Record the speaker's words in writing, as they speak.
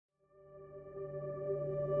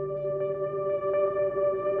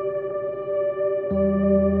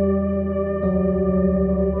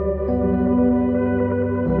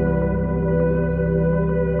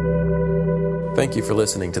Thank you for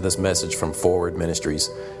listening to this message from Forward Ministries.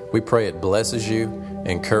 We pray it blesses you,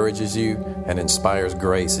 encourages you, and inspires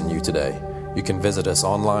grace in you today. You can visit us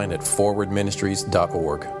online at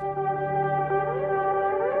forwardministries.org.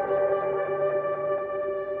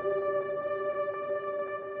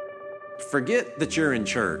 Forget that you're in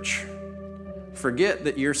church. Forget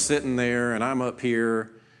that you're sitting there and I'm up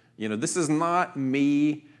here. This is not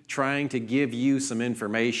me trying to give you some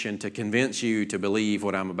information to convince you to believe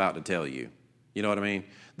what I'm about to tell you. You know what I mean?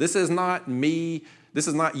 This is not me. This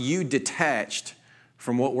is not you detached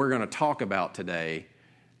from what we're going to talk about today,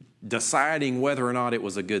 deciding whether or not it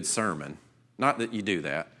was a good sermon. Not that you do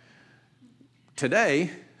that.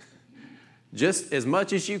 Today, just as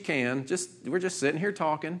much as you can, we're just sitting here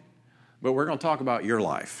talking, but we're going to talk about your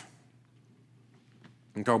life.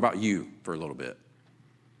 And talk about you for a little bit.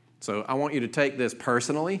 So I want you to take this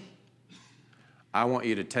personally. I want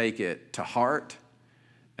you to take it to heart.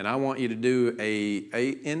 And I want you to do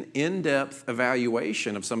an in-depth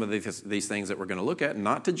evaluation of some of these things that we're going to look at,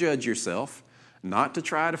 not to judge yourself, not to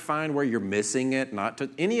try to find where you're missing it, not to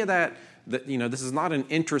any of that. This is not an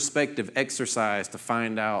introspective exercise to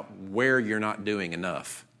find out where you're not doing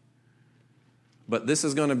enough. But this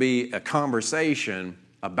is going to be a conversation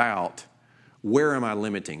about where am I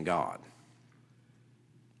limiting God?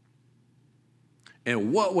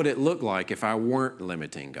 And what would it look like if I weren't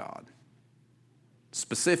limiting God?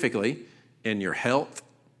 Specifically, in your health,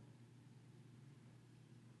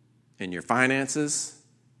 in your finances,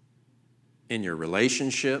 in your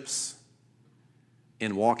relationships,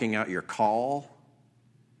 in walking out your call,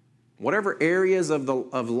 whatever areas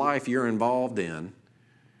of life you're involved in,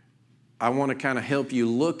 I want to kind of help you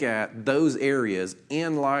look at those areas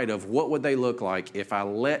in light of what would they look like if I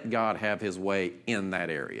let God have his way in that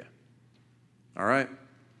area. All right?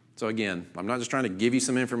 So again, I'm not just trying to give you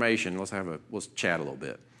some information. Let's chat a little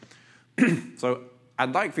bit. So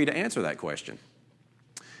I'd like for you to answer that question.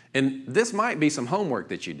 And this might be some homework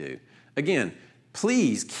that you do. Again,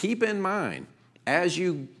 please keep in mind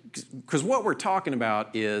because what we're talking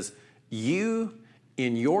about is you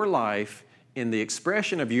in your life, in the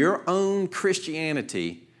expression of your own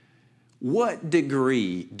Christianity, what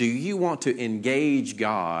degree do you want to engage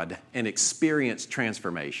God and experience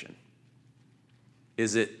transformation?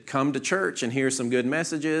 Is it come to church and hear some good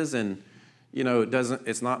messages and,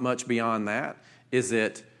 it's not much beyond that? Is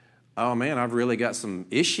it, oh man, I've really got some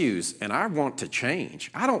issues and I want to change.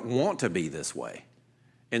 I don't want to be this way.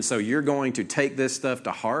 And so you're going to take this stuff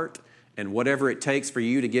to heart, and whatever it takes for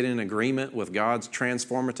you to get in agreement with God's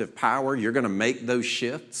transformative power, you're going to make those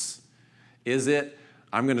shifts. Is it,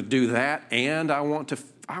 I'm going to do that, and I want to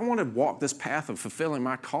walk this path of fulfilling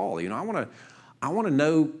my call. I want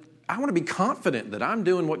to be confident that I'm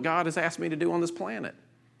doing what God has asked me to do on this planet.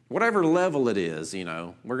 Whatever level it is,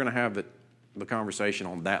 we're going to have the conversation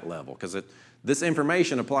on that level because this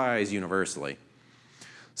information applies universally.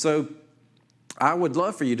 So I would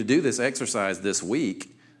love for you to do this exercise this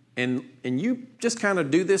week, and you just kind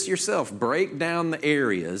of do this yourself. Break down the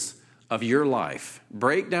areas of your life.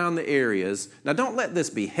 Break down the areas. Now, don't let this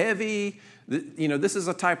be heavy. This is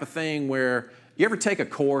a type of thing where you ever take a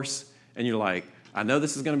course and you're like, I know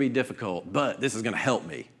this is going to be difficult, but this is going to help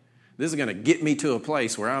me. This is going to get me to a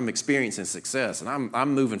place where I'm experiencing success and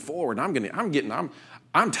I'm moving forward. I'm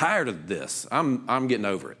tired of this. I'm getting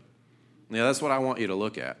over it. That's what I want you to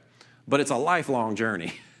look at. But it's a lifelong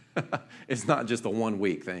journey. It's not just a 1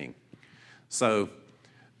 week thing. So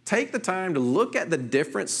take the time to look at the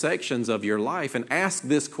different sections of your life and ask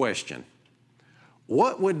this question.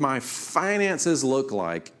 What would my finances look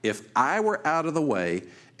like if I were out of the way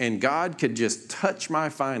and God could just touch my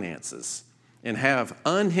finances and have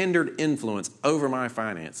unhindered influence over my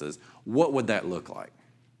finances? What would that look like?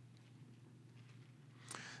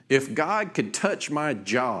 If God could touch my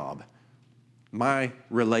job, my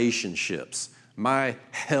relationships, my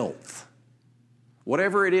health,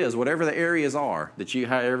 whatever it is, whatever the areas are that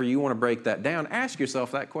however you want to break that down, ask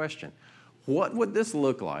yourself that question. What would this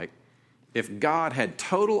look like if God had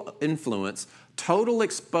total influence, total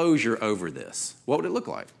exposure over this? What would it look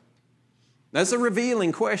like? That's a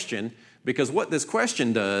revealing question, because what this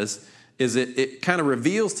question does is it kind of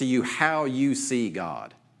reveals to you how you see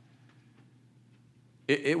God.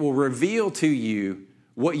 It will reveal to you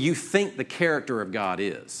what you think the character of God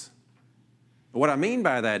is. What I mean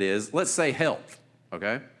by that is, let's say health,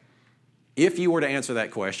 okay? If you were to answer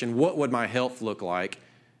that question, what would my health look like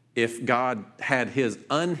if God had his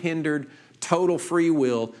unhindered, total free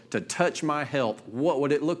will to touch my health? What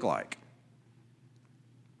would it look like?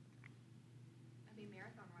 I'd be a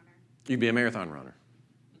marathon runner. You'd be a marathon runner.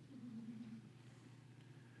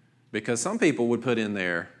 Because some people would put in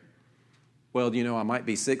there, Well, I might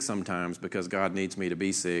be sick sometimes because God needs me to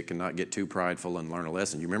be sick and not get too prideful and learn a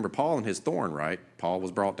lesson. You remember Paul and his thorn, right? Paul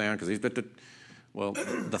was brought down because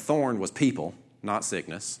the thorn was people, not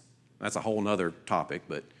sickness. That's a whole other topic,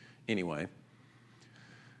 but anyway.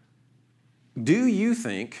 Do you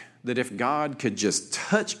think that if God could just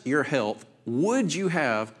touch your health, would you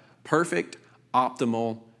have perfect,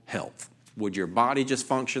 optimal health? Would your body just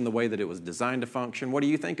function the way that it was designed to function? What do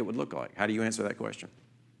you think it would look like? How do you answer that question?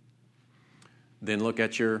 Then look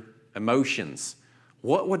at your emotions.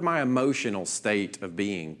 What would my emotional state of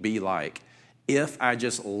being be like if I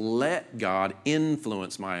just let God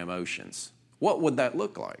influence my emotions? What would that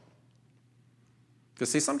look like?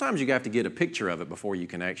 Because see, sometimes you have to get a picture of it before you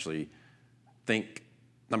can actually think,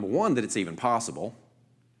 number one, that it's even possible,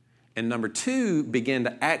 and number two, begin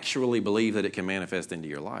to actually believe that it can manifest into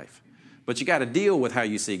your life. But you got to deal with how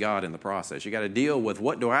you see God in the process. You got to deal with,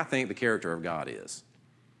 what do I think the character of God is?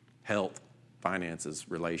 Health, finances,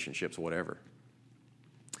 relationships, whatever.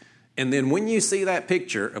 And then when you see that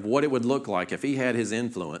picture of what it would look like if he had his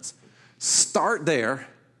influence, start there,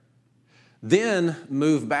 then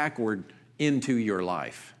move backward into your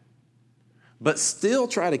life. But still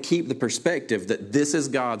try to keep the perspective that this is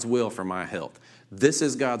God's will for my health. This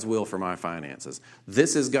is God's will for my finances.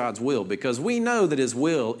 This is God's will, because we know that his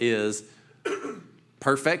will is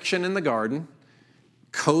perfection in the garden,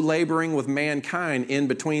 co-laboring with mankind in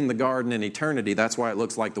between the garden and eternity. That's why it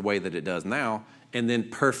looks like the way that it does now. And then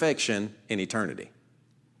perfection in eternity.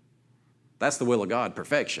 That's the will of God,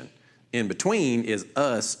 perfection. In between is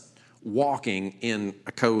us walking in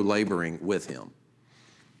a co-laboring with him.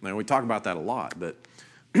 Now, we talk about that a lot, but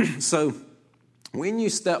so when you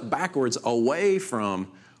step backwards away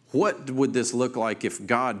from what would this look like if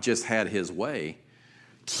God just had his way,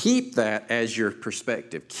 keep that as your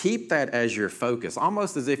perspective. Keep that as your focus,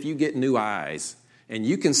 almost as if you get new eyes and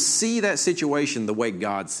you can see that situation the way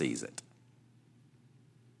God sees it.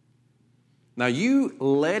 Now, you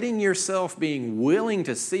letting yourself being willing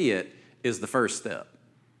to see it is the first step.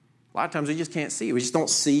 A lot of times we just can't see it. We don't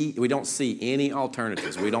see any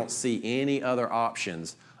alternatives. We don't see any other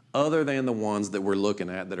options other than the ones that we're looking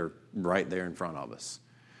at that are right there in front of us.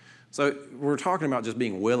 So we're talking about just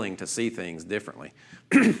being willing to see things differently.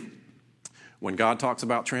 When God talks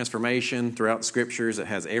about transformation throughout the scriptures, it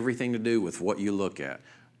has everything to do with what you look at.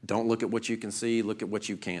 Don't look at what you can see, look at what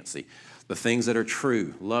you can't see. The things that are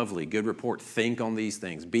true, lovely, good report, think on these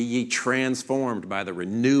things. Be ye transformed by the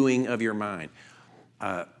renewing of your mind.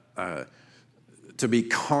 To be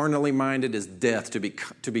carnally minded is death.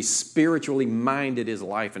 To be spiritually minded is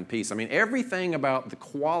life and peace. I mean, everything about the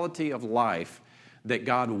quality of life that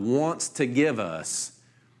God wants to give us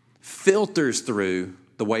filters through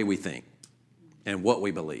the way we think and what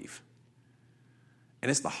we believe.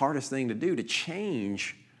 And it's the hardest thing to do, to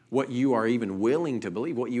change what you are even willing to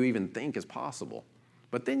believe, what you even think is possible.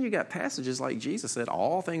 But then you got passages like Jesus said,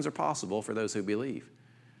 all things are possible for those who believe.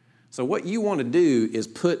 So what you want to do is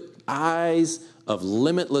put eyes of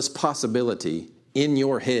limitless possibility in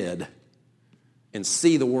your head and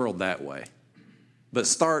see the world that way. But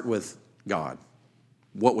start with God.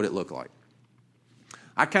 What would it look like?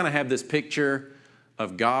 I kind of have this picture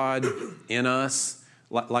of God in us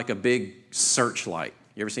like a big searchlight.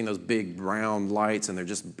 You ever seen those big round lights, and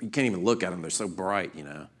you can't even look at them, they're so bright,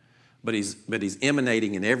 But he's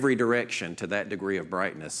emanating in every direction to that degree of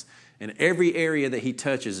brightness. And every area that he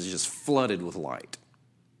touches is just flooded with light.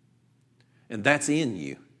 And that's in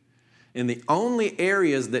you. And the only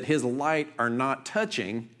areas that his light are not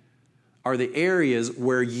touching are the areas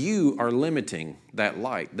where you are limiting that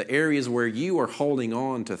light, the areas where you are holding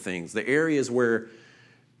on to things, the areas where,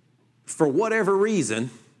 for whatever reason,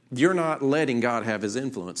 you're not letting God have his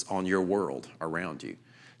influence on your world around you.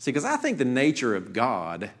 See, because I think the nature of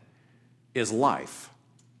God is life.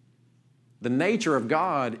 The nature of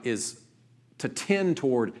God is to tend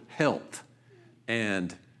toward health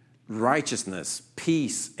and righteousness,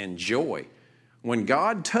 peace, and joy. When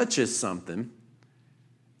God touches something,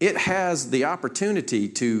 it has the opportunity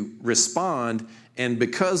to respond, and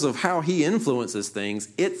because of how he influences things,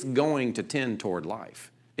 it's going to tend toward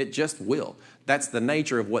life. It just will. That's the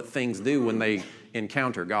nature of what things do when they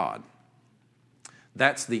encounter God.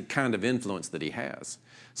 That's the kind of influence that he has.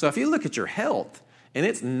 So if you look at your health and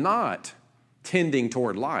it's not tending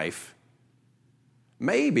toward life,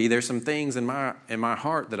 maybe there's some things in my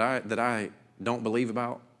heart that I don't believe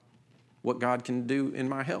about what God can do in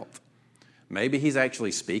my health. Maybe he's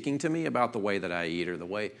actually speaking to me about the way that I eat,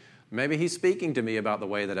 maybe he's speaking to me about the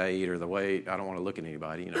way that I eat, or the way I don't want to look at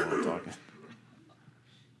anybody, when I'm talking.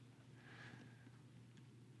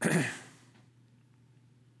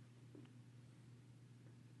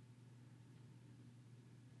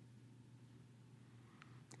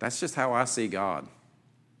 That's just how I see God.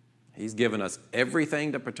 He's given us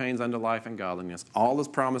everything that pertains unto life and godliness. All his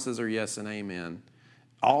promises are yes and amen.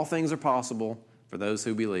 All things are possible for those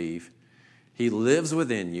who believe. He lives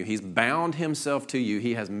within you. He's bound himself to you.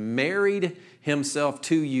 He has married himself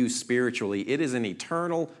to you spiritually. It is an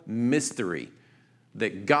eternal mystery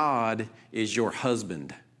that God is your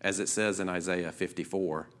husband, as it says in Isaiah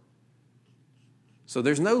 54. So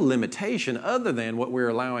there's no limitation other than what we're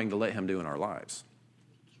allowing to let him do in our lives.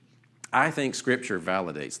 I think Scripture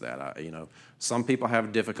validates that. Some people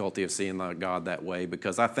have difficulty of seeing God that way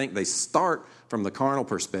because I think they start from the carnal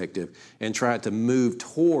perspective and try to move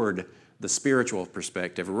toward the spiritual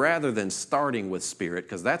perspective rather than starting with spirit,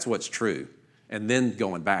 because that's what's true, and then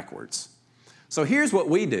going backwards. So here's what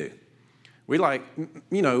we do. We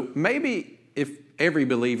maybe if every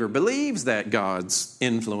believer believes that God's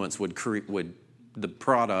influence the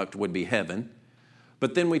product would be heaven,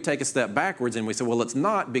 but then we take a step backwards and we say, well, it's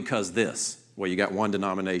not because this. Well, you got one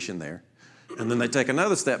denomination there. And then they take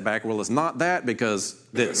another step back. Well, it's not that because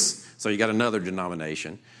this. So you got another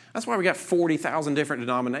denomination. That's why we got 40,000 different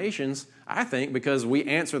denominations, I think, because we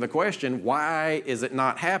answer the question, why is it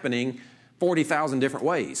not happening 40,000 different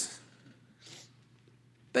ways?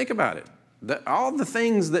 Think about it. All the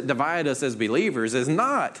things that divide us as believers is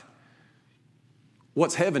not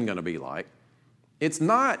what's heaven going to be like. It's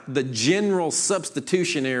not the general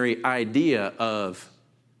substitutionary idea of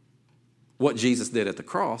what Jesus did at the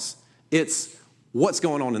cross. It's what's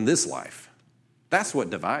going on in this life. That's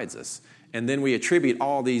what divides us. And then we attribute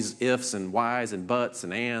all these ifs and whys and buts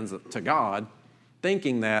and ands to God,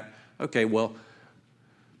 thinking that, okay, well,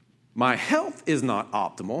 my health is not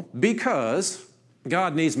optimal because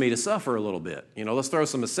God needs me to suffer a little bit. Let's throw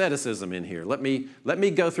some asceticism in here. Let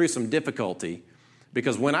me go through some difficulty,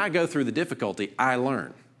 because when I go through the difficulty, I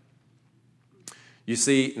learn. You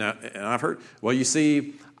see, now, and I've heard, well, you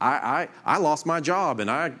see, I lost my job and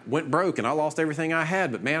I went broke and I lost everything I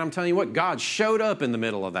had. But man, I'm telling you what, God showed up in the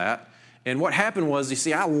middle of that. And what happened was, you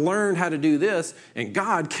see, I learned how to do this, and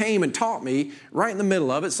God came and taught me right in the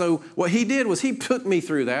middle of it. So what he did was he took me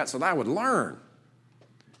through that so that I would learn.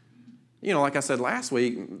 Like I said last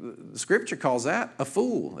week, the Scripture calls that a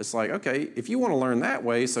fool. It's like, okay, if you want to learn that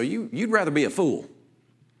way, so you'd rather be a fool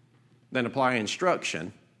than apply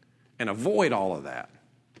instruction and avoid all of that.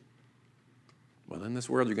 Well, in this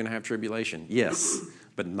world, you're going to have tribulation. Yes,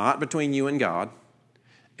 but not between you and God,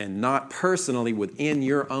 and not personally within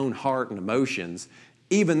your own heart and emotions,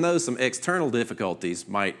 even though some external difficulties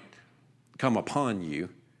might come upon you.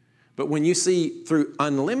 But when you see through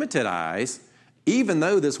unlimited eyes, even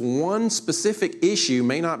though this one specific issue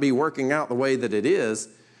may not be working out the way that it is,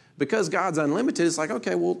 because God's unlimited, it's like,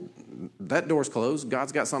 okay, well, that door's closed.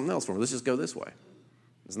 God's got something else for me. Let's just go this way.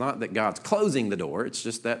 It's not that God's closing the door. It's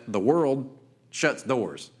just that the world shuts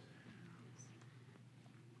doors.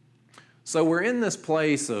 So we're in this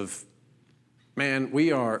place of, man,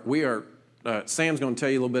 we are. Sam's going to tell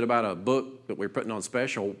you a little bit about a book that we're putting on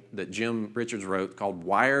special that Jim Richards wrote called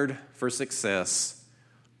Wired for Success,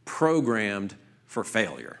 Programmed for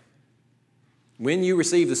Failure. When you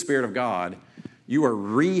receive the Spirit of God, you are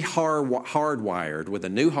hardwired with a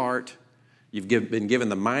new heart. You've been given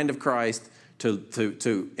the mind of Christ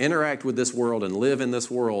to interact with this world and live in this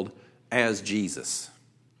world as Jesus.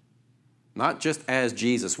 Not just as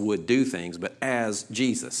Jesus would do things, but as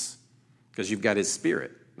Jesus, because you've got his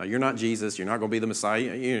Spirit. Now, you're not Jesus. You're not going to be the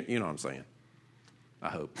Messiah. You know what I'm saying. I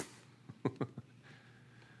hope.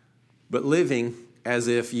 But living as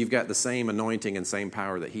if you've got the same anointing and same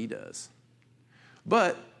power that he does.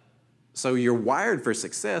 But, so you're wired for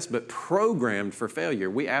success, but programmed for failure.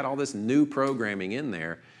 We add all this new programming in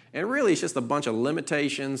there, and really it's just a bunch of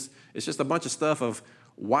limitations. It's just a bunch of stuff of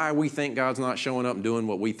why we think God's not showing up and doing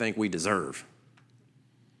what we think we deserve.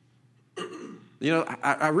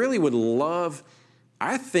 I really would love,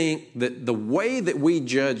 I think that the way that we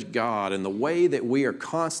judge God and the way that we are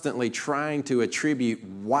constantly trying to attribute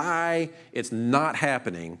why it's not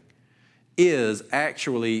happening is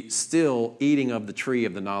actually still eating of the tree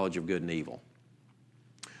of the knowledge of good and evil.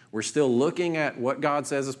 We're still looking at what God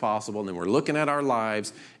says is possible, and then we're looking at our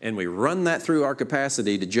lives, and we run that through our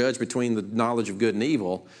capacity to judge between the knowledge of good and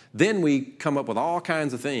evil. Then we come up with all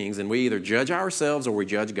kinds of things, and we either judge ourselves or we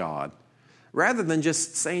judge God, rather than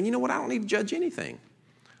just saying, you know what, I don't need to judge anything.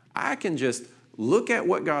 I can just look at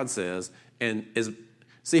what God says, and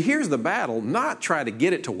see, here's the battle, not try to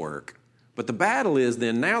get it to work, but the battle is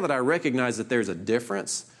then, now that I recognize that there's a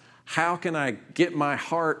difference, how can I get my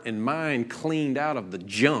heart and mind cleaned out of the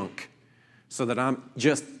junk so that I'm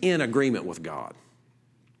just in agreement with God?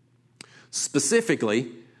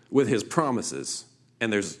 Specifically with his promises,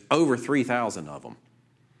 and there's over 3,000 of them.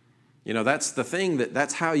 You know, that's the thing,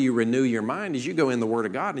 that's how you renew your mind, is you go in the Word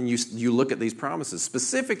of God and you look at these promises,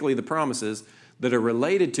 specifically the promises that are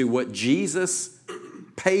related to what Jesus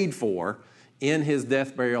paid for in his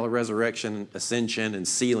death, burial, resurrection, ascension, and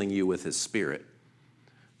sealing you with his Spirit.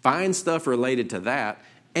 Find stuff related to that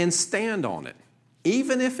and stand on it.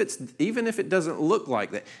 Even if it doesn't look like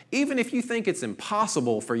that, even if you think it's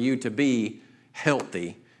impossible for you to be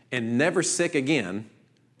healthy and never sick again,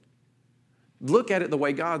 look at it the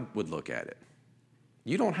way God would look at it.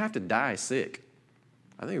 You don't have to die sick.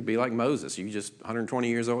 I think it would be like Moses. You just 120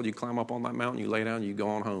 years old, you climb up on that mountain, you lay down, you go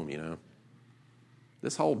on home, you know.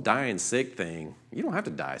 This whole dying sick thing, you don't have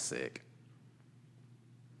to die sick.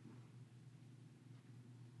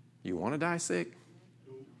 You want to die sick?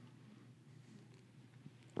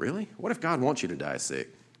 Really? What if God wants you to die sick?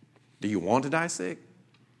 Do you want to die sick?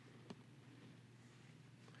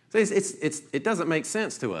 It doesn't make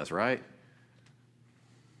sense to us, right?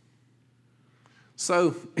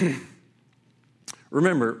 So,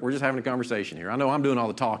 remember, we're just having a conversation here. I know I'm doing all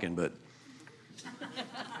the talking, but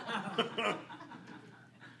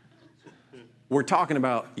we're talking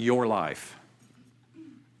about your life.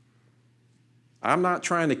 I'm not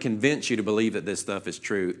trying to convince you to believe that this stuff is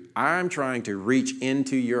true. I'm trying to reach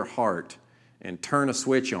into your heart and turn a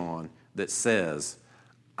switch on that says,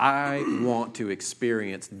 I want to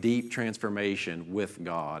experience deep transformation with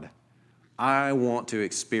God. I want to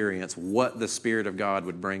experience what the Spirit of God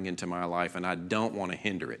would bring into my life, and I don't want to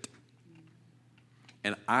hinder it.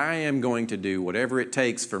 And I am going to do whatever it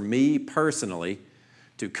takes for me personally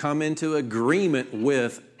to come into agreement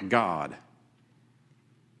with God.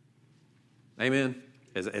 Amen?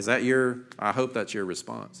 Is that I hope that's your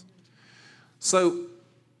response. So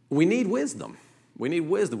we need wisdom. We need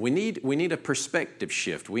wisdom. We need a perspective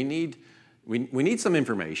shift. We need some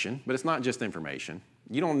information, but it's not just information.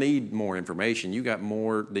 You don't need more information. You got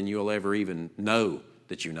more than you'll ever even know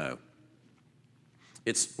that you know.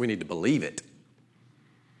 We need to believe it.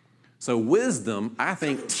 So wisdom, I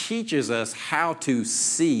think, teaches us how to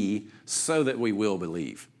see so that we will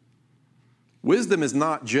believe. Wisdom is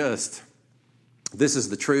not just, this is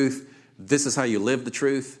the truth, this is how you live the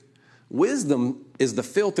truth. Wisdom is the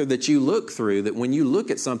filter that you look through, that when you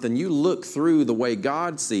look at something, you look through the way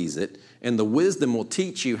God sees it, and the wisdom will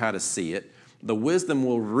teach you how to see it. The wisdom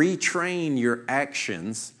will retrain your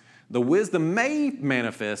actions. The wisdom may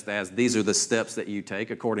manifest as these are the steps that you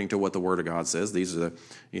take according to what the Word of God says. These are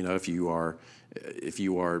if you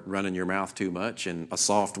are running your mouth too much and a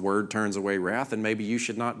soft word turns away wrath, and maybe you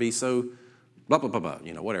should not be so blah, blah, blah,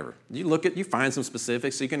 blah, whatever. You find some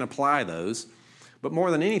specifics so you can apply those. But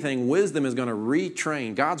more than anything, wisdom is going to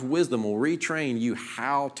retrain. God's wisdom will retrain you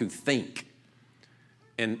how to think.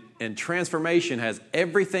 And transformation has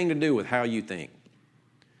everything to do with how you think.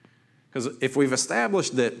 Because if we've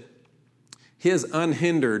established that His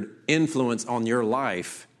unhindered influence on your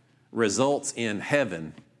life results in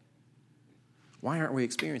heaven, why aren't we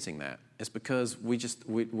experiencing that? It's because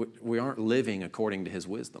we aren't living according to His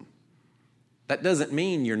wisdom. That doesn't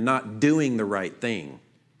mean you're not doing the right thing.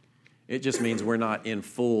 It just means we're not in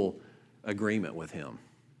full agreement with Him.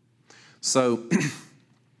 So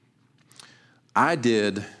I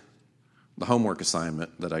did the homework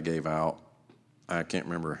assignment that I gave out. I can't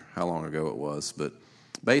remember how long ago it was, but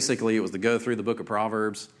basically it was to go through the book of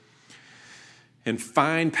Proverbs and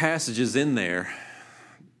find passages in there.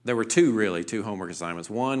 There were two homework assignments.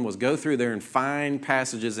 One was go through there and find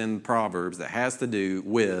passages in Proverbs that has to do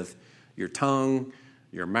with your tongue,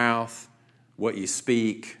 your mouth, what you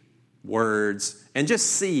speak, words, and just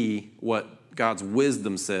see what God's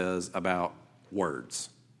wisdom says about words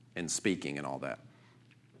and speaking and all that.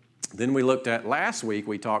 Then last week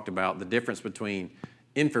we talked about the difference between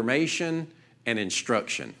information and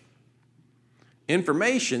instruction.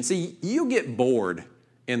 Information, see, you get bored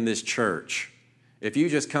in this church if you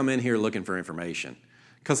just come in here looking for information.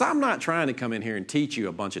 Because I'm not trying to come in here and teach you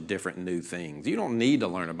a bunch of different new things. You don't need to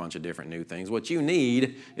learn a bunch of different new things. What you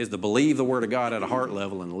need is to believe the Word of God at a heart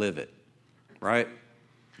level and live it, right?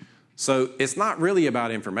 So it's not really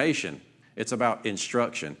about information. It's about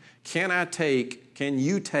instruction. Can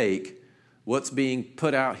you take what's being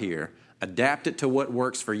put out here, adapt it to what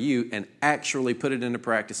works for you, and actually put it into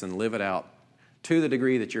practice and live it out to the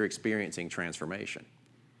degree that you're experiencing transformation?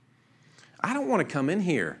 I don't want to come in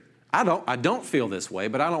here. I don't feel this way,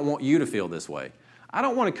 but I don't want you to feel this way. I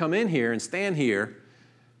don't want to come in here and stand here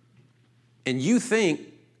and you think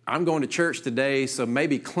I'm going to church today, so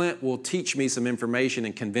maybe Clint will teach me some information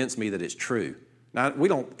and convince me that it's true. Now, we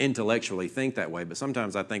don't intellectually think that way, but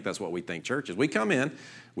sometimes I think that's what we think church is. We come in,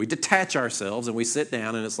 we detach ourselves, and we sit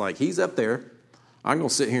down, and it's like, he's up there. I'm going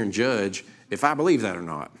to sit here and judge if I believe that or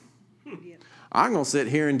not. I'm going to sit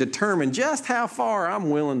here and determine just how far I'm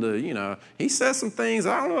willing to, he says some things,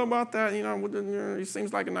 I don't know about that, he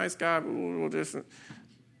seems like a nice guy. We'll just,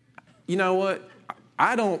 you know what?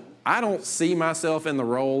 I don't see myself in the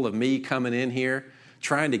role of me coming in here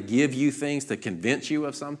trying to give you things to convince you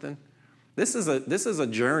of something. This is a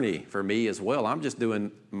journey for me as well. I'm just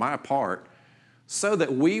doing my part so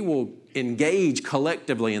that we will engage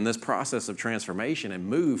collectively in this process of transformation and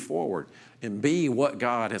move forward and be what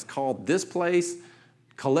God has called this place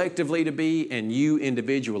collectively to be and you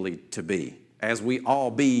individually to be, as we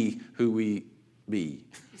all be who we be.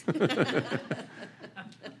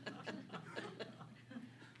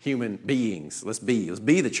 Human beings. Let's be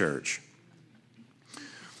the church.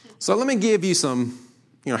 So let me give you some,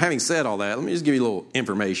 having said all that, let me just give you a little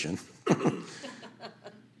information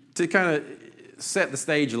to kind of set the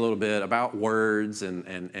stage a little bit about words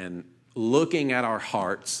and looking at our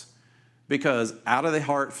hearts, because out of the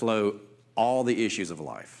heart flow all the issues of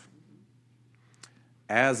life.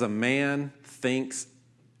 As a man thinks,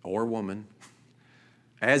 or woman,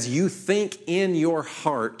 as you think in your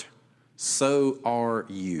heart, so are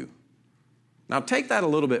you. Now take that a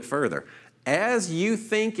little bit further. As you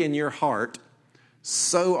think in your heart,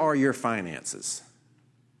 so are your finances.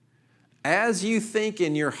 As you think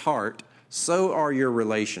in your heart, so are your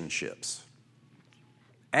relationships.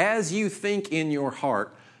 As you think in your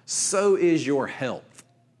heart, so is your health.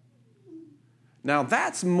 Now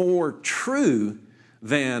that's more true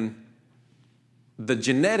than the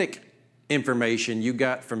genetic information you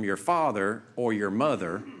got from your father or your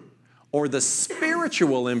mother, or the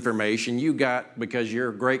spiritual information you got because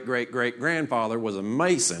your great-great-great-grandfather was a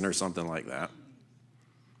Mason or something like that.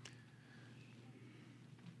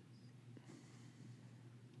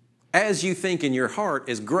 As you think in your heart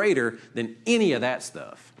is greater than any of that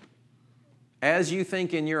stuff. As you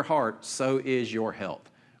think in your heart, so is your health.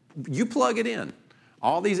 You plug it in.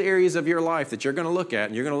 All these areas of your life that you're going to look at,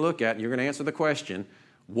 and you're going to answer the question,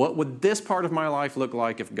 what would this part of my life look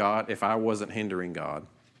like if I wasn't hindering God?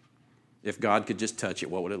 If God could just touch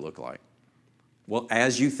it, what would it look like? Well,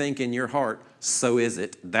 as you think in your heart, so is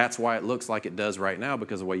it. That's why it looks like it does right now,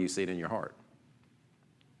 because of the way you see it in your heart.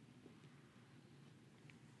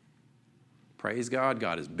 Praise God.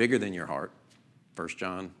 God is bigger than your heart. 1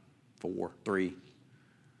 John 4:3.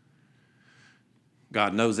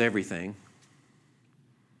 God knows everything,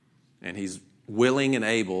 and He's willing and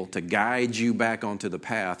able to guide you back onto the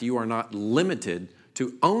path. You are not limited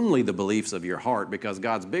to only the beliefs of your heart, because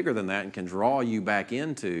God's bigger than that and can draw you back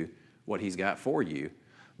into what He's got for you.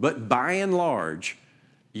 But by and large,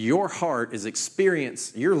 your heart is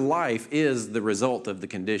your life is the result of the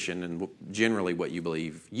condition and generally what you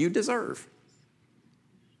believe you deserve.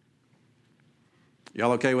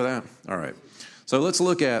 Y'all okay with that? All right. So let's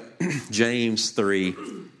look at James 3.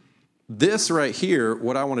 This right here,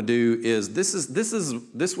 what I want to do is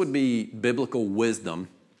this would be biblical wisdom.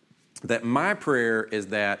 That my prayer is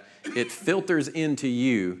that it filters into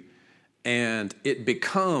you and it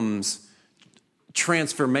becomes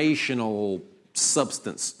transformational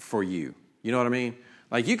substance for you. You know what I mean?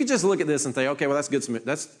 Like you could just look at this and say, okay, well, that's good.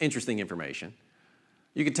 That's interesting information.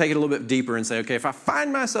 You could take it a little bit deeper and say, okay, if I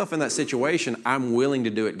find myself in that situation, I'm willing to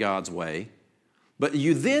do it God's way. But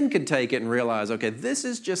you then could take it and realize, okay, this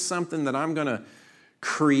is just something that I'm going to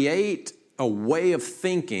create a way of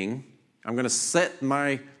thinking. I'm going to set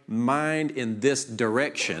my mind in this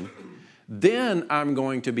direction. Then I'm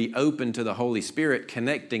going to be open to the Holy Spirit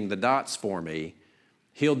connecting the dots for me.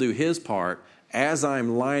 He'll do His part as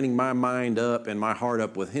I'm lining my mind up and my heart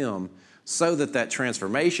up with Him, so that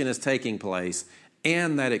transformation is taking place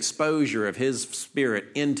and that exposure of His Spirit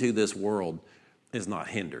into this world is not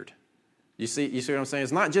hindered. You see what I'm saying?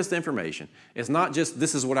 It's not just information. It's not just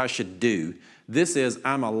this is what I should do. This is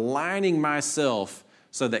I'm aligning myself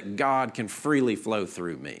so that God can freely flow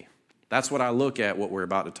through me. That's what I look at what we're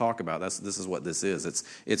about to talk about. This is what this is.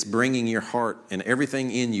 It's bringing your heart and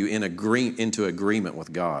everything in you into agreement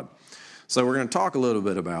with God. So we're going to talk a little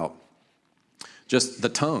bit about just the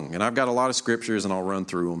tongue. And I've got a lot of scriptures and I'll run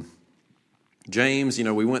through them. James,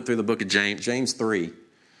 we went through the book of James. James 3,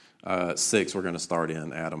 6 we're going to start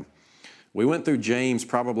in, Adam. We went through James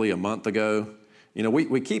probably a month ago.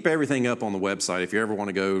 We keep everything up on the website. If you ever want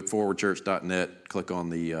to go forwardchurch.net, click on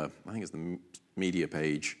the, I think it's the media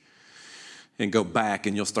page, and go back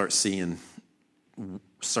and you'll start seeing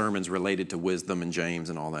sermons related to wisdom and James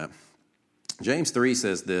and all that. James 3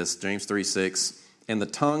 says this, James 3:6, and the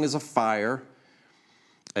tongue is a fire,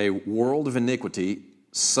 a world of iniquity,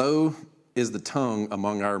 so is the tongue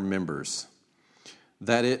among our members,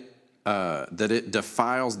 that it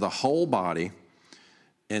defiles the whole body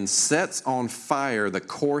and sets on fire the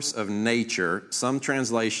course of nature. Some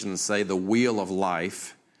translations say the wheel of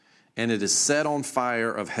life, and it is set on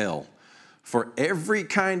fire of hell. For every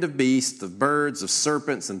kind of beast, of birds, of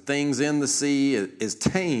serpents, and things in the sea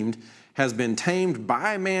has been tamed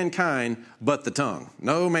by mankind, but the tongue.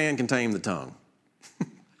 No man can tame the tongue.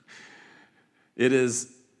 It is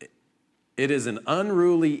an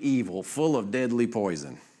unruly evil full of deadly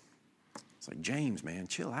poison. It's like, James, man,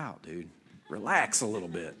 chill out, dude. Relax a little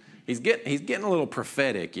bit. He's getting a little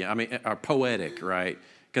prophetic, or poetic, right?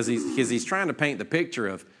 Because he's trying to paint the picture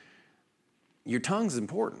of your tongue's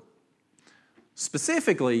important.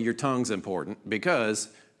 Specifically, your tongue's important because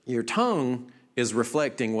your tongue is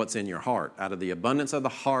reflecting what's in your heart. Out of the abundance of the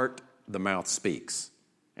heart, the mouth speaks.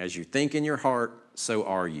 As you think in your heart, so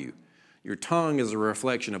are you. Your tongue is a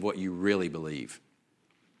reflection of what you really believe.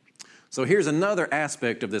 So here's another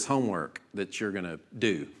aspect of this homework that you're going to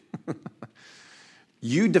do.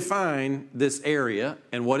 You define this area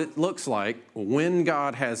and what it looks like when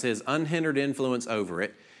God has his unhindered influence over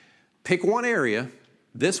it. Pick one area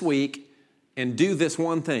this week and do this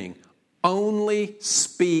one thing. Only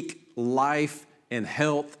speak life and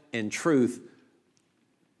health and truth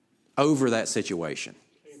over that situation.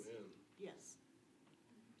 Amen. Yes.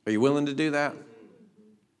 Are you willing to do that?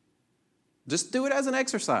 Just do it as an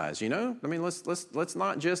exercise, let's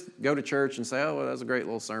not just go to church and say, oh, well, that was a great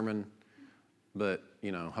little sermon, but,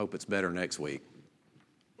 hope it's better next week.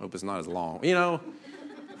 Hope it's not as long.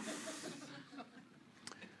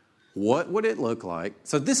 What would it look like?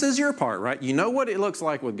 So this is your part, right? You know what it looks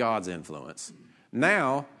like with God's influence.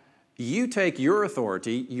 Now, you take your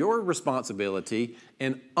authority, your responsibility,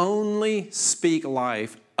 and only speak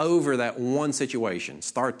life over that one situation.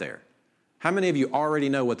 Start there. How many of you already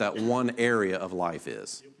know what that one area of life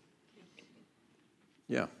is?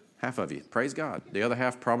 Yeah, half of you. Praise God. The other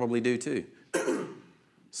half probably do too.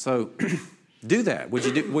 So do that. Would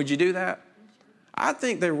you do that? I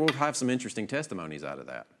think there will have some interesting testimonies out of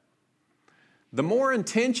that. The more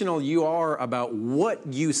intentional you are about what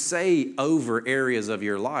you say over areas of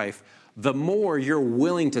your life, the more you're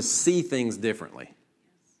willing to see things differently.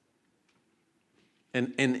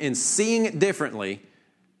 And seeing it differently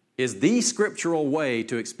is the scriptural way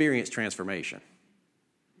to experience transformation.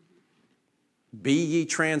 Be ye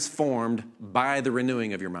transformed by the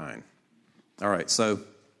renewing of your mind. All right,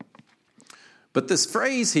 but this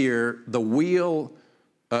phrase here, the wheel,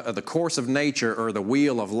 the course of nature or the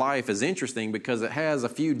wheel of life is interesting because it has a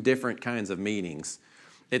few different kinds of meanings.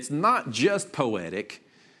 It's not just poetic.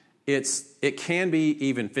 It can be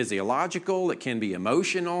even physiological. It can be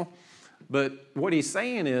emotional. But what he's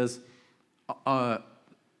saying is, let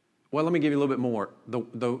me give you a little bit more.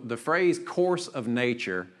 The phrase course of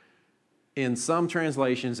nature in some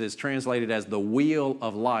translations is translated as the wheel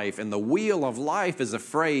of life. And the wheel of life is a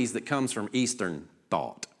phrase that comes from Eastern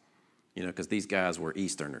thought. Because these guys were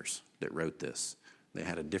Easterners that wrote this. They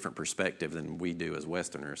had a different perspective than we do as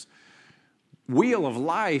Westerners. Wheel of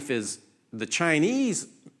life is the Chinese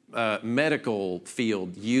medical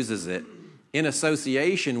field uses it in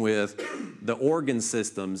association with the organ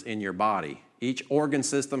systems in your body. Each organ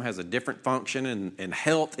system has a different function, and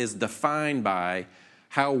health is defined by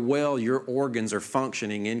how well your organs are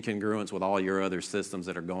functioning in congruence with all your other systems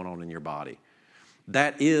that are going on in your body.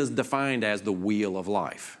 That is defined as the wheel of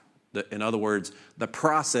life. In other words, the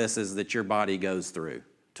processes that your body goes through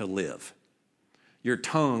to live. Your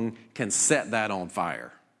tongue can set that on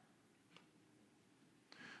fire.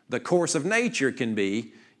 The course of nature can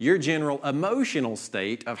be your general emotional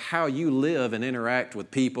state of how you live and interact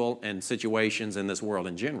with people and situations in this world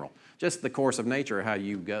in general. Just the course of nature of how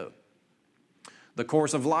you go. The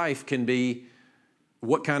course of life can be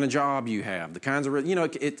what kind of job you have, the kinds of,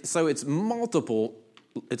 so it's multiple,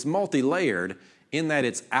 it's multi-layered in that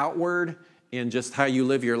it's outward in just how you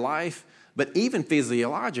live your life, but even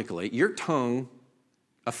physiologically, your tongue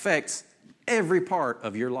affects every part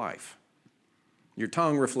of your life. Your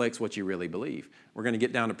tongue reflects what you really believe. We're going to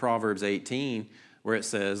get down to Proverbs 18, where it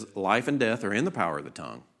says, life and death are in the power of the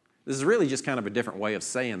tongue. This is really just kind of a different way of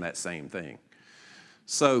saying that same thing.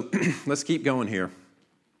 So let's keep going here.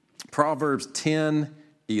 Proverbs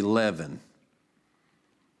 10:11.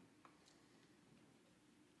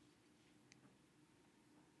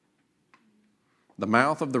 The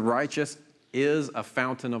mouth of the righteous is a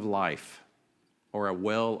fountain of life, or a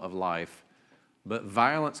well of life, but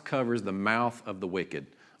violence covers the mouth of the wicked,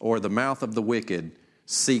 or the mouth of the wicked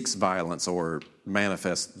seeks violence or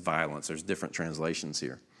manifests violence. There's different translations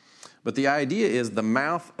here. But the idea is the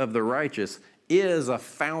mouth of the righteous is a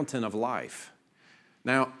fountain of life.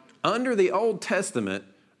 Now, under the Old Testament,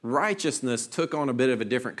 righteousness took on a bit of a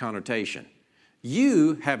different connotation.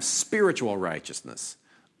 You have spiritual righteousness.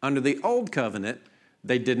 Under the old covenant,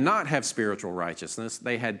 they did not have spiritual righteousness.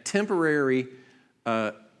 They had temporary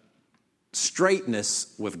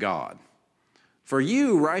straightness with God. For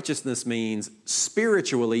you, righteousness means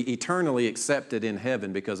spiritually, eternally accepted in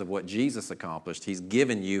heaven because of what Jesus accomplished. He's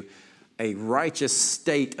given you a righteous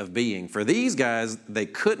state of being. For these guys, they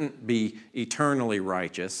couldn't be eternally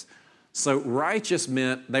righteous. So righteous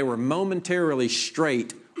meant they were momentarily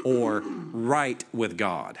straight or right with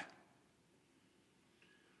God.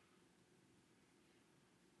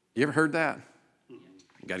 You ever heard that? You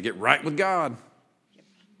got to get right with God.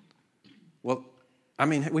 Well, I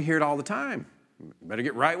mean, we hear it all the time. Better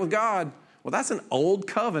get right with God. Well, that's an old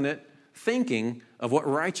covenant thinking of what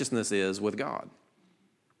righteousness is with God.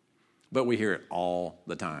 But we hear it all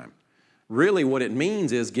the time. Really, what it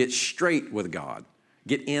means is get straight with God.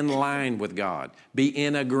 Get in line with God. Be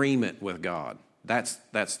in agreement with God. That's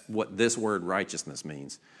what this word righteousness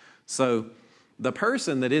means. So the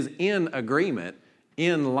person that is in agreement,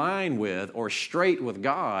 in line with, or straight with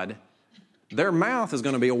God, their mouth is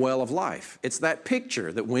going to be a well of life. It's that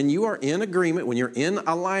picture that when you are in agreement, when you're in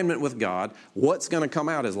alignment with God, what's going to come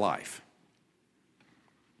out is life.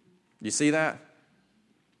 You see that?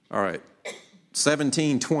 All right.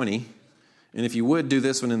 17:20. And if you would do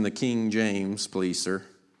this one in the King James, please, sir.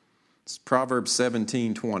 It's Proverbs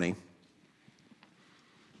 17:20.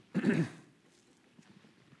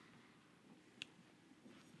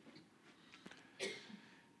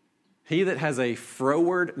 He that has a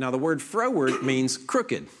froward, now the word froward means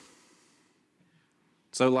crooked.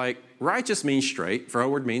 So like righteous means straight,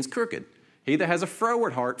 froward means crooked. He that has a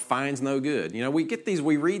froward heart finds no good. You know, we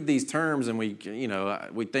read these terms and we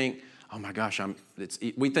think, oh my gosh,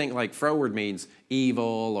 we think like froward means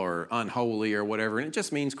evil or unholy or whatever, and it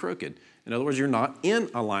just means crooked. In other words, you're not in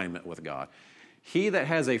alignment with God. He that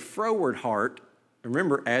has a froward heart,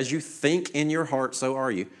 remember, as you think in your heart, so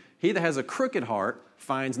are you. He that has a crooked heart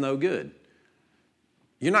finds no good.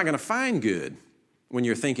 You're not going to find good when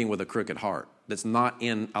you're thinking with a crooked heart that's not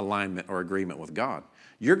in alignment or agreement with God.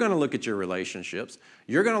 You're going to look at your relationships.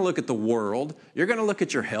 You're going to look at the world. You're going to look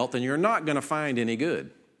at your health, and you're not going to find any good.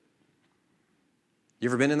 You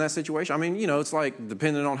ever been in that situation? I mean, it's like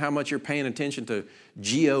depending on how much you're paying attention to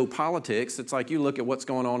geopolitics, it's like you look at what's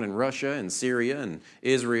going on in Russia and Syria and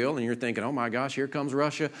Israel, and you're thinking, oh my gosh, here comes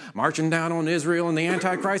Russia marching down on Israel, and the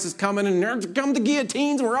Antichrist is coming, and there come the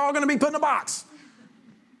guillotines, and we're all going to be put in a box.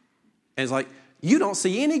 And it's like, you don't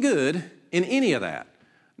see any good in any of that.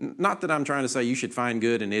 Not that I'm trying to say you should find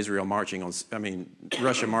good in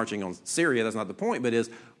Russia marching on Syria, that's not the point, but is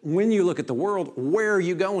when you look at the world, where are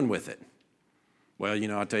you going with it? Well,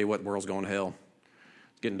 I'll tell you what, the world's going to hell.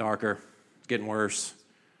 It's getting darker. It's getting worse.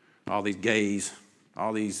 All these gays,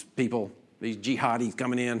 all these people, these jihadis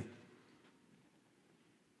coming in.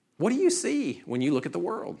 What do you see when you look at the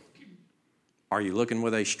world? Are you looking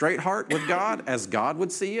with a straight heart with God, as God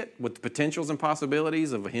would see it, with the potentials and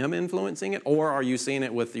possibilities of Him influencing it? Or are you seeing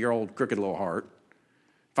it with your old crooked little heart,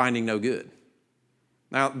 finding no good?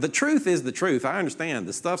 Now, the truth is the truth. I understand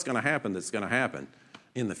the stuff's going to happen that's going to happen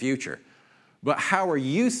in the future. But how are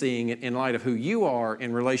you seeing it in light of who you are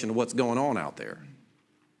in relation to what's going on out there?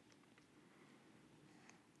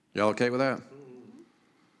 Y'all okay with that?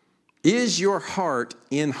 Is your heart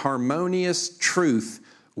in harmonious truth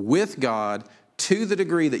with God to the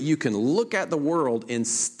degree that you can look at the world and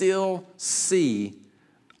still see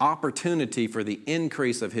opportunity for the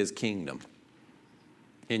increase of His kingdom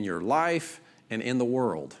in your life and in the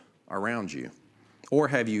world around you? Or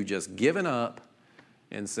have you just given up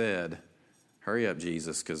and said, hurry up,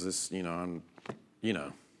 Jesus, because this,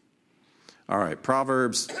 All right,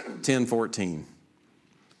 Proverbs 10:14.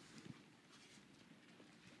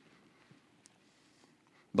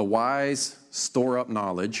 The wise store up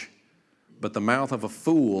knowledge, but the mouth of a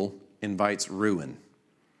fool invites ruin.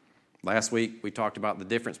 Last week, we talked about the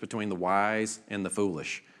difference between the wise and the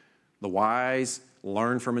foolish. The wise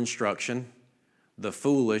learn from instruction. The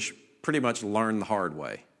foolish pretty much learn the hard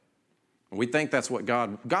way. We think that's what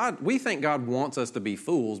we think God wants us to be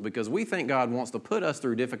fools because we think God wants to put us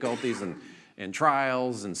through difficulties and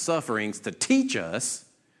trials and sufferings to teach us,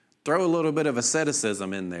 throw a little bit of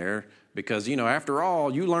asceticism in there because, after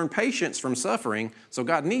all, you learn patience from suffering, so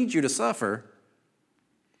God needs you to suffer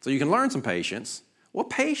so you can learn some patience. Well,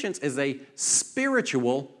 patience is a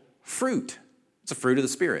spiritual fruit. It's a fruit of the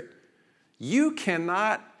Spirit. You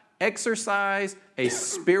cannot exercise a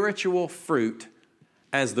spiritual fruit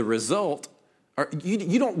as the result, or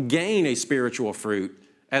you don't gain a spiritual fruit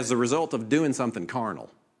as the result of doing something carnal.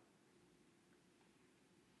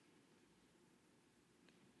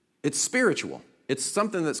 It's spiritual. It's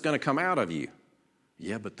something that's going to come out of you.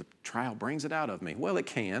 Yeah, but the trial brings it out of me. Well, it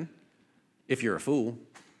can, if you're a fool.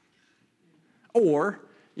 Or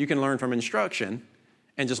you can learn from instruction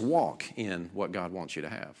and just walk in what God wants you to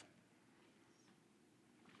have.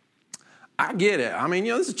 I get it. I mean,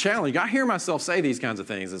 this is a challenge. I hear myself say these kinds of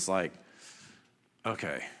things. It's like,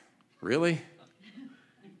 okay, really?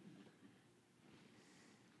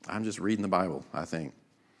 I'm just reading the Bible, I think.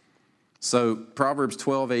 So Proverbs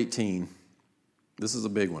 12:18. This is a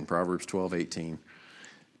big one, Proverbs 12:18.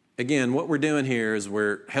 Again, what we're doing here is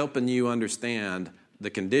we're helping you understand the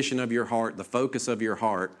condition of your heart, the focus of your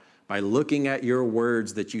heart, by looking at your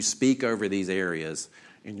words that you speak over these areas.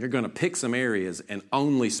 And you're going to pick some areas and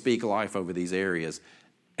only speak life over these areas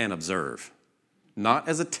and observe. Not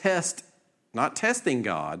as a test, not testing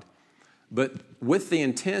God, but with the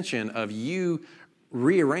intention of you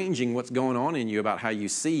rearranging what's going on in you about how you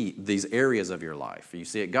see these areas of your life. You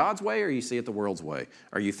see it God's way or you see it the world's way?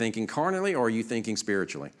 Are you thinking carnally or are you thinking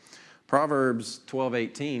spiritually? Proverbs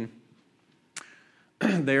 12:18.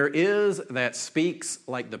 There is that speaks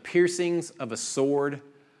like the piercings of a sword,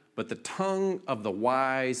 but the tongue of the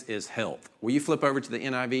wise is health. Will you flip over to the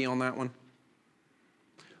NIV on that one?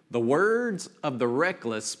 The words of the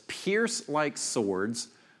reckless pierce like swords,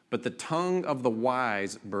 but the tongue of the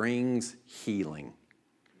wise brings healing.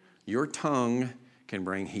 Your tongue can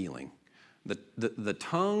bring healing. The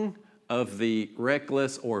tongue of the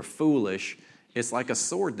reckless or foolish is like a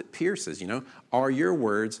sword that pierces, Are your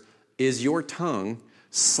words, is your tongue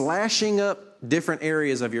slashing up different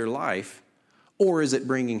areas of your life, or is it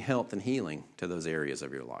bringing health and healing to those areas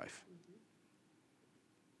of your life?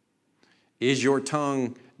 Is your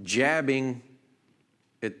tongue jabbing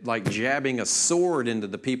a sword into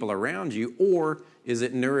the people around you, or is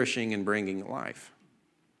it nourishing and bringing life?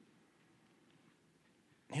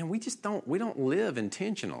 And we don't live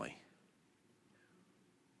intentionally.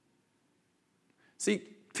 See,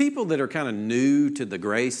 people that are kind of new to the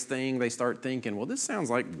grace thing, they start thinking, well, this sounds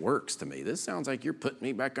like works to me. This sounds like you're putting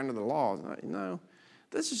me back under the law. No,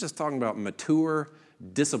 this is just talking about mature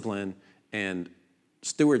discipline and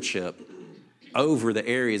stewardship over the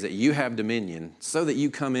areas that you have dominion so that you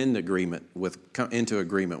come into agreement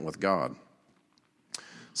with God.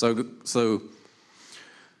 So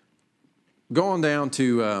going down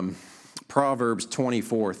to Proverbs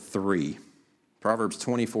 24:3. Proverbs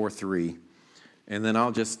 24:3. And then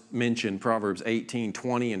I'll just mention Proverbs 18,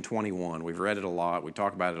 20, and 21. We've read it a lot. We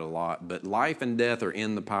talk about it a lot. But life and death are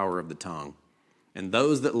in the power of the tongue, and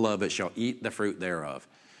those that love it shall eat the fruit thereof.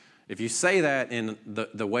 If you say that in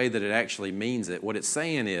the way that it actually means it, what it's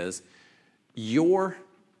saying is you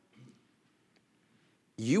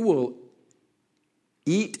will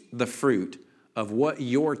eat the fruit of what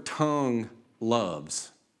your tongue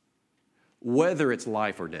loves, whether it's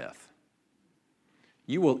life or death.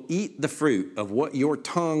 You will eat the fruit of what your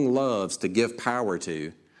tongue loves to give power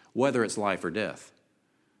to, whether it's life or death.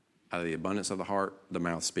 Out of the abundance of the heart, the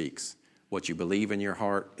mouth speaks. What you believe in your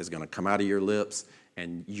heart is going to come out of your lips,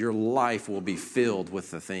 and your life will be filled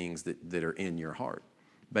with the things that are in your heart.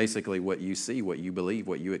 Basically, what you see, what you believe,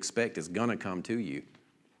 what you expect is going to come to you.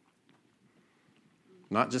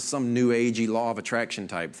 Not just some new agey law of attraction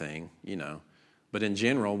type thing, But in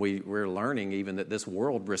general, we're learning even that this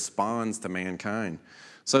world responds to mankind.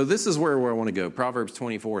 So this is where I want to go. Proverbs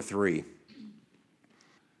 24:3.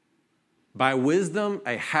 By wisdom,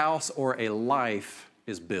 a house or a life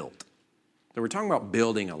is built. So we're talking about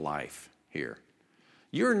building a life here.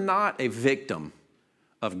 You're not a victim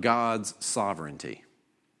of God's sovereignty.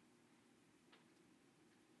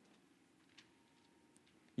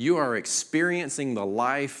 You are experiencing the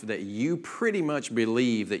life that you pretty much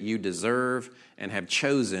believe that you deserve and have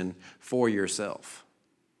chosen for yourself.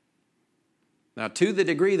 Now, to the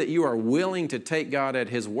degree that you are willing to take God at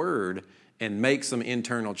His word and make some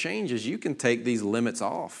internal changes, you can take these limits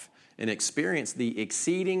off and experience the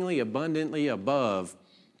exceedingly abundantly above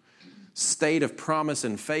state of promise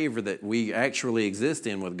and favor that we actually exist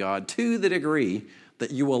in with God, to the degree that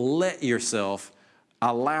you will let yourself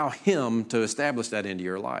allow Him to establish that into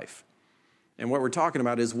your life. And what we're talking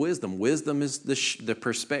about is wisdom. Wisdom is the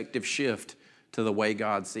perspective shift to the way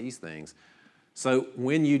God sees things. So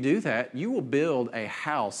when you do that, you will build a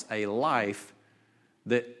house, a life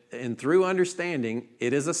that, and through understanding,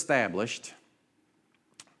 it is established.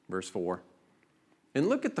 Verse 4. And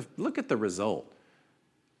look at the result.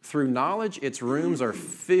 Through knowledge, its rooms are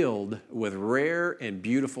filled with rare and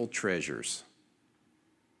beautiful treasures.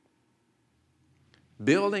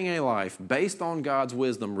 Building a life based on God's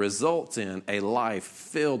wisdom results in a life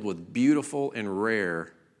filled with beautiful and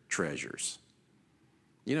rare treasures.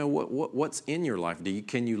 You know, what's in your life?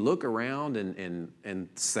 Can you look around and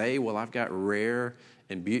say, well, I've got rare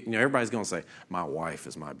and beautiful. You know, everybody's going to say, my wife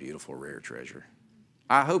is my beautiful, rare treasure.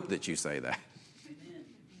 I hope that you say that.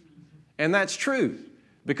 And that's true,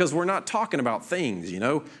 because we're not talking about things, you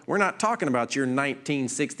know. We're not talking about your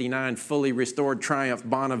 1969 fully restored Triumph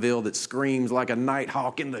Bonneville that screams like a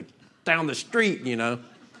nighthawk down the street, you know.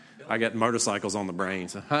 I got motorcycles on the brain,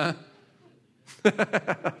 so, huh?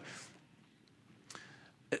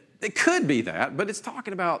 It could be that, but it's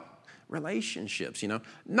talking about relationships, you know.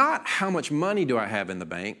 Not how much money do I have in the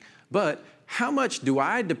bank, but how much do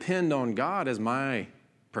I depend on God as my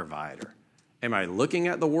provider? Am I looking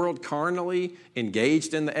at the world carnally,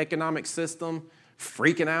 engaged in the economic system,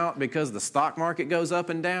 freaking out because the stock market goes up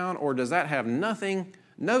and down, or does that have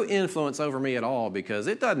no influence over me at all, because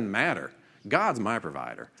it doesn't matter. God's my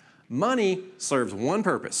provider. Money serves one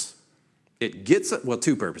purpose.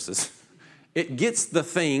 Two purposes. It gets the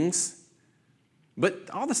things, but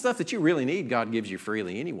all the stuff that you really need, God gives you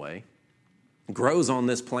freely anyway. Grows on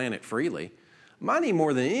this planet freely. Money,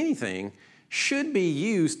 more than anything, should be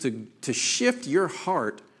used to shift your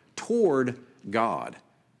heart toward God.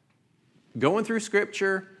 Going through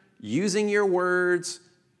Scripture, using your words,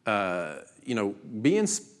 being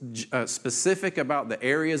specific about the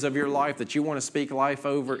areas of your life that you want to speak life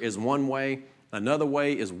over is one way. Another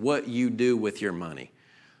way is what you do with your money.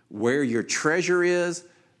 Where your treasure is,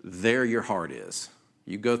 there your heart is.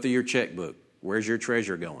 You go through your checkbook. Where's your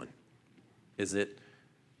treasure going? It's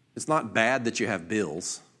not bad that you have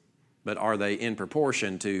bills, but are they in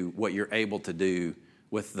proportion to what you're able to do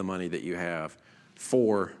with the money that you have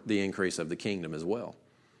for the increase of the kingdom as well?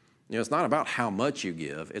 You know, it's not about how much you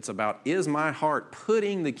give. It's about, is my heart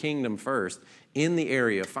putting the kingdom first in the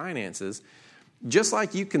area of finances? Just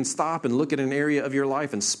like you can stop and look at an area of your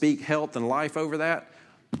life and speak health and life over that,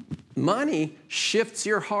 money shifts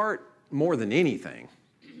your heart more than anything.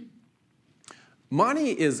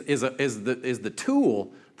 Money is the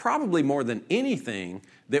tool, probably more than anything,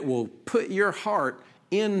 that will put your heart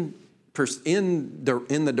in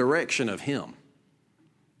the direction of Him.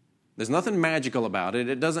 There's nothing magical about it.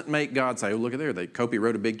 It doesn't make God say, oh, look at there, Kopi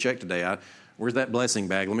wrote a big check today. Where's that blessing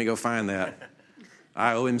bag? Let me go find that.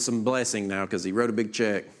 I owe him some blessing now because he wrote a big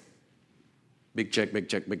check. Big check, big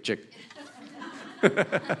check, big check.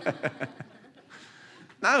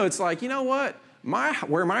 No, it's like, you know what?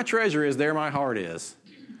 Where my treasure is, there my heart is.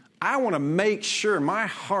 I want to make sure my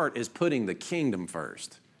heart is putting the kingdom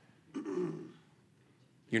first.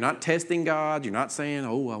 You're not testing God. You're not saying,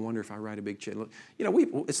 oh, I wonder if I write a big check. Look, you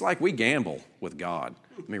know, it's like we gamble with God.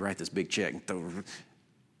 Let me write this big check and throw,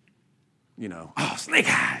 you know, oh, snake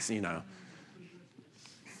eyes, you know.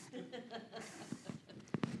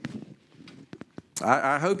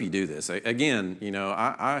 I hope you do this. Again, you know,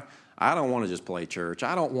 I don't want to just play church.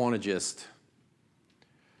 I don't want to just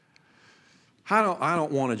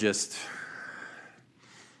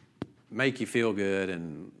make you feel good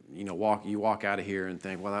and, you know, walk out of here and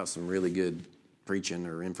think, well, that was some really good preaching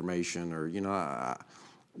or information, or, you know,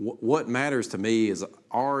 what matters to me is,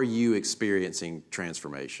 are you experiencing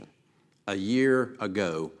transformation? A year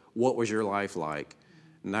ago, what was your life like?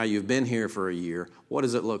 Now you've been here for a year. What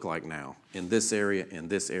does it look like now in this area, in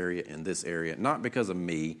this area, in this area? Not because of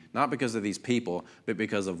me, not because of these people, but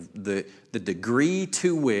because of the degree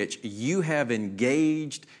to which you have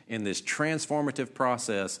engaged in this transformative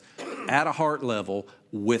process at a heart level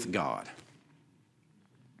with God.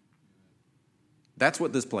 That's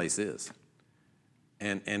what this place is.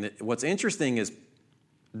 And what's interesting is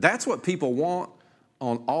that's what people want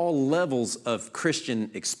on all levels of Christian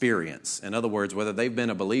experience. In other words, whether they've been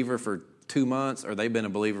a believer for 2 months or they've been a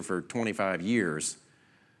believer for 25 years,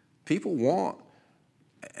 people want,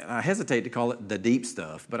 and I hesitate to call it the deep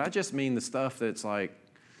stuff, but I just mean the stuff that's like,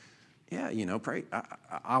 yeah, you know, pray.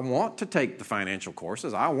 I want to take the financial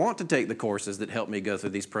courses. I want to take the courses that help me go through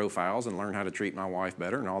these profiles and learn how to treat my wife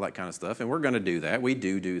better and all that kind of stuff. And we're going to do that. We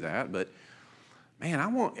do that. But, man, I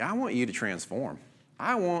want you to transform.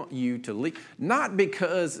 I want you to leave. Not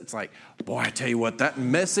because it's like, boy, I tell you what, that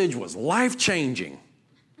message was life-changing.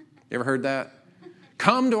 You ever heard that?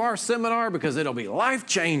 Come to our seminar because it'll be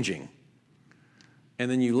life-changing. And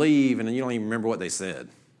then you leave and then you don't even remember what they said.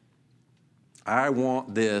 I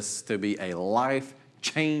want this to be a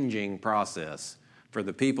life-changing process for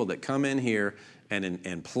the people that come in here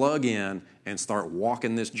and plug in and start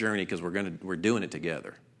walking this journey, because we're doing it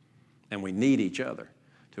together. And we need each other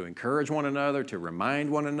to encourage one another, to remind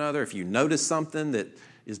one another. If you notice something that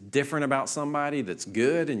is different about somebody that's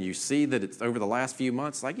good and you see that it's over the last few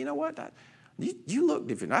months, like, you know what? You look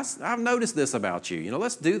different. I've noticed this about you.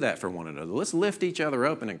 Let's do that for one another. Let's lift each other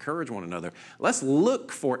up and encourage one another. Let's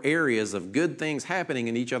look for areas of good things happening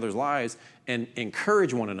in each other's lives and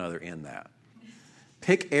encourage one another in that.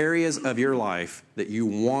 Pick areas of your life that you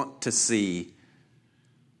want to see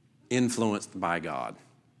influenced by God.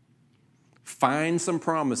 Find some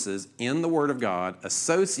promises in the Word of God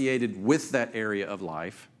associated with that area of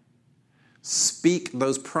life. Speak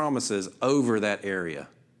those promises over that area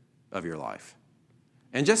of your life.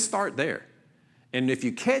 And just start there. And if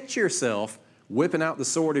you catch yourself whipping out the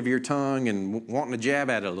sword of your tongue and wanting to jab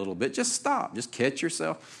at it a little bit, just stop. Just catch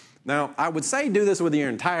yourself. Now, I would say do this with your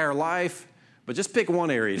entire life, but just pick one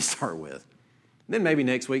area to start with. Then maybe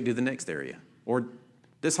next week do the next area. Or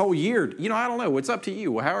this whole year, I don't know. It's up to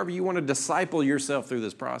you. However you want to disciple yourself through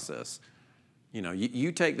this process.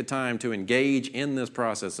 You take the time to engage in this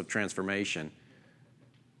process of transformation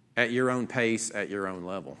at your own pace, at your own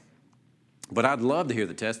level. But I'd love to hear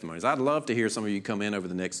the testimonies. I'd love to hear some of you come in over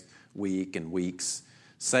the next week and weeks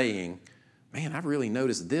saying, man, I've really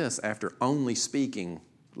noticed this after only speaking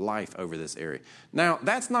life over this area. Now,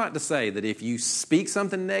 that's not to say that if you speak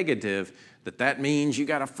something negative, that means you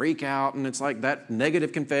got to freak out and it's like that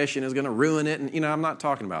negative confession is going to ruin it. And, I'm not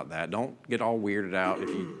talking about that. Don't get all weirded out if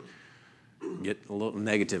you get a little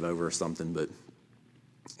negative over something. But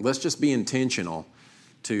let's just be intentional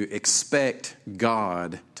to expect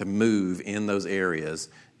God to move in those areas,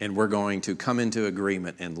 and we're going to come into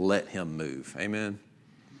agreement and let Him move. Amen.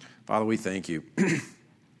 Father, we thank you.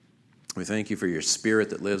 We thank you for your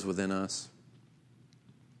Spirit that lives within us.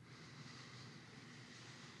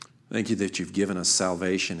 Thank you that you've given us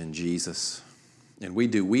salvation in Jesus. And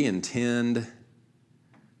we intend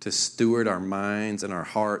to steward our minds and our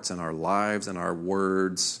hearts and our lives and our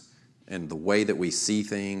words and the way that we see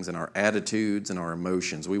things and our attitudes and our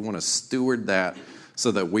emotions. We want to steward that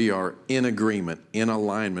so that we are in agreement, in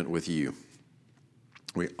alignment with you.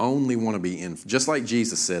 We only want to be just like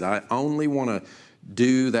Jesus said, I only want to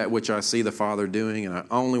do that which I see the Father doing, and I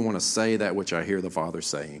only want to say that which I hear the Father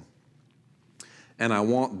saying. And I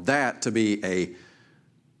want that to be a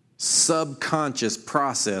subconscious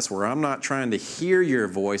process where I'm not trying to hear your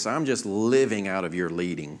voice, I'm just living out of your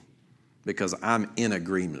leading. Because I'm in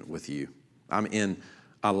agreement with you. I'm in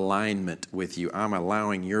alignment with you. I'm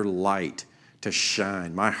allowing your light to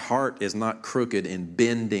shine. My heart is not crooked in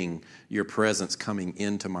bending your presence coming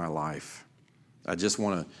into my life. I just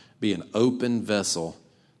want to be an open vessel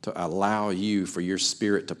to allow you for your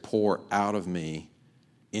Spirit to pour out of me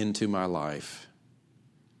into my life.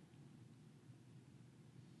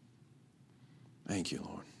 Thank you,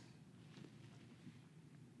 Lord.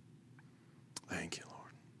 Thank you, Lord.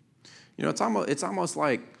 It's almost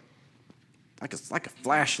like a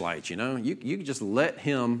flashlight, You can just let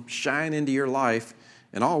Him shine into your life,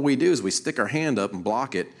 and all we do is we stick our hand up and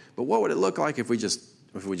block it. But what would it look like if we just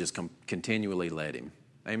continually let Him?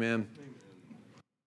 Amen.